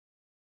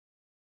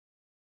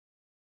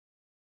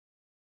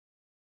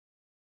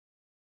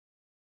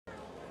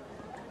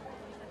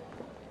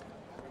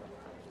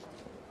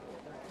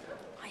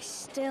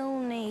still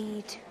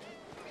need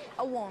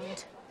a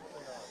wand.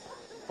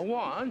 A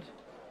wand?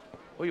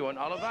 Well, you want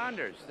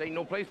Ollivander's. There ain't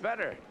no place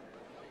better.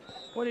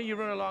 Why don't you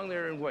run along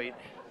there and wait?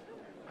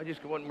 I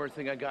just got one more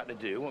thing I got to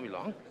do. Won't be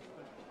long.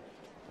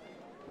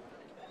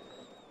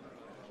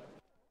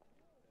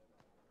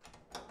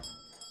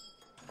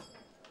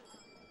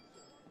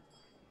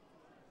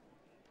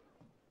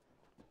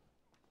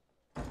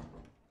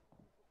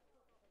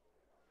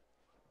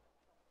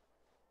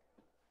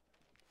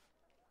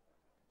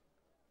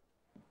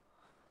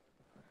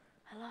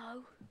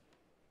 Hello?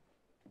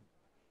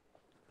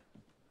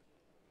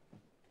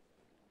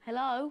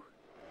 Hello?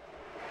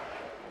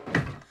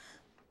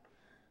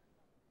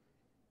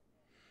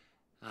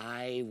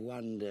 I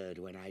wondered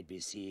when I'd be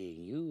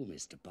seeing you,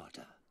 Mr.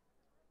 Potter.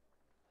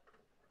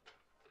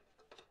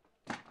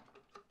 It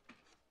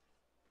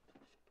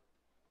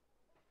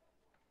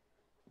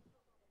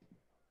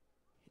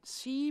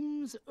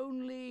seems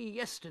only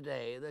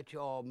yesterday that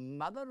your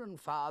mother and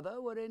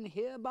father were in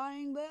here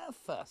buying their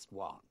first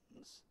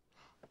wands.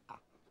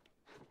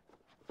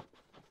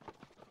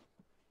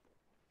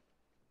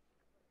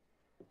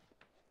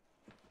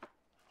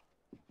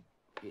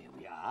 Here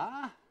we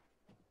are.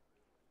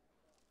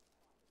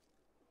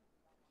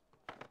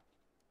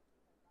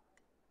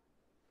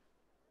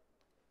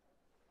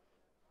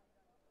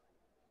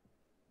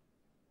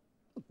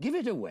 Give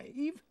it a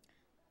wave.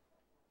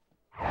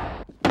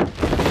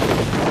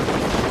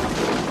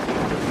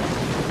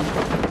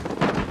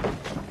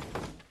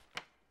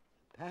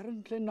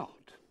 Apparently not.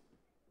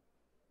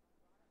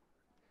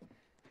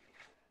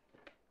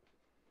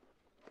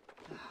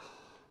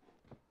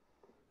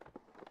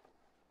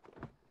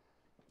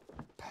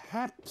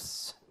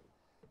 Perhaps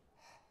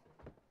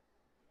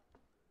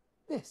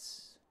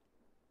this.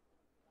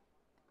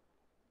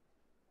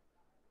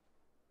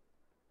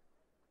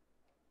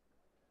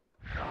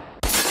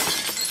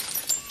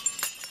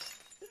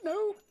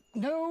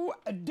 No,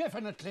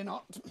 definitely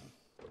not.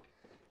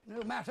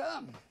 No matter.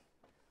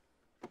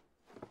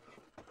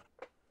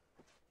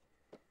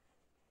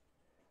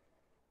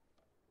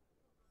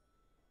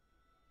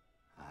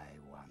 I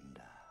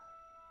wonder.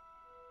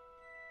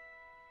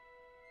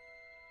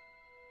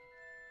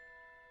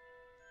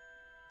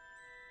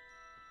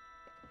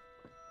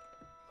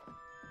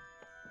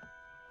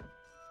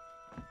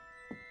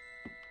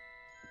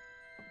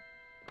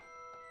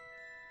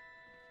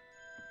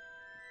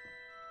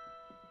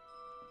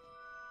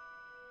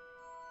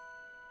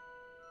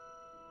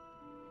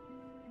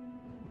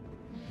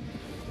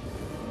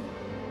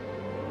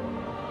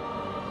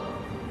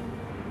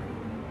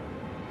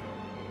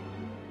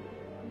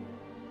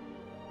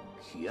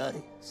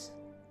 Curious.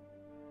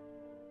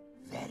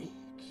 Very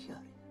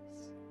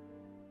curious.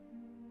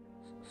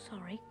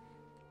 Sorry,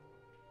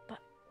 but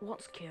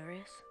what's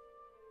curious?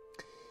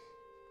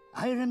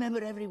 I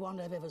remember every wand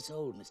I've ever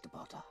sold, Mr.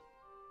 Potter.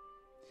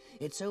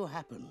 It so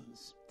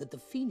happens that the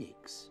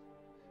phoenix,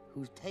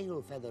 whose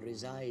tail feather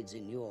resides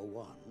in your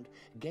wand,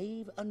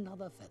 gave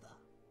another feather.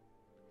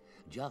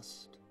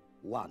 Just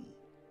one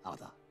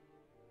other.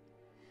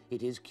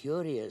 It is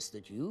curious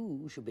that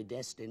you should be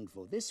destined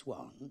for this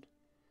wand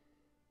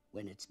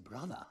when its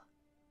brother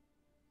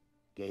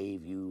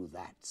gave you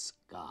that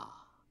scar.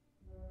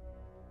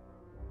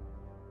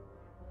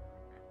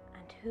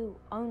 And who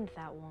owned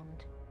that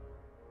wand?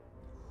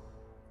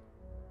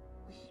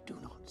 We do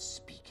not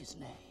speak his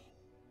name.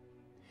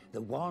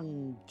 The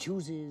wand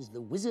chooses the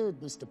wizard,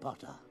 Mr.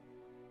 Potter.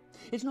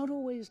 It's not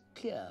always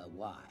clear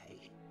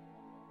why,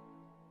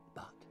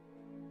 but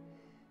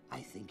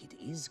I think it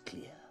is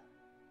clear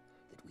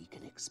that we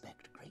can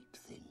expect great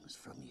things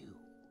from you.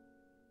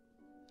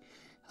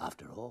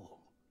 After all,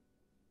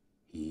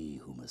 he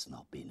who must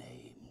not be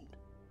named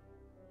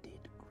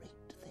did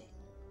great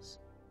things.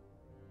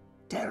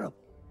 Terrible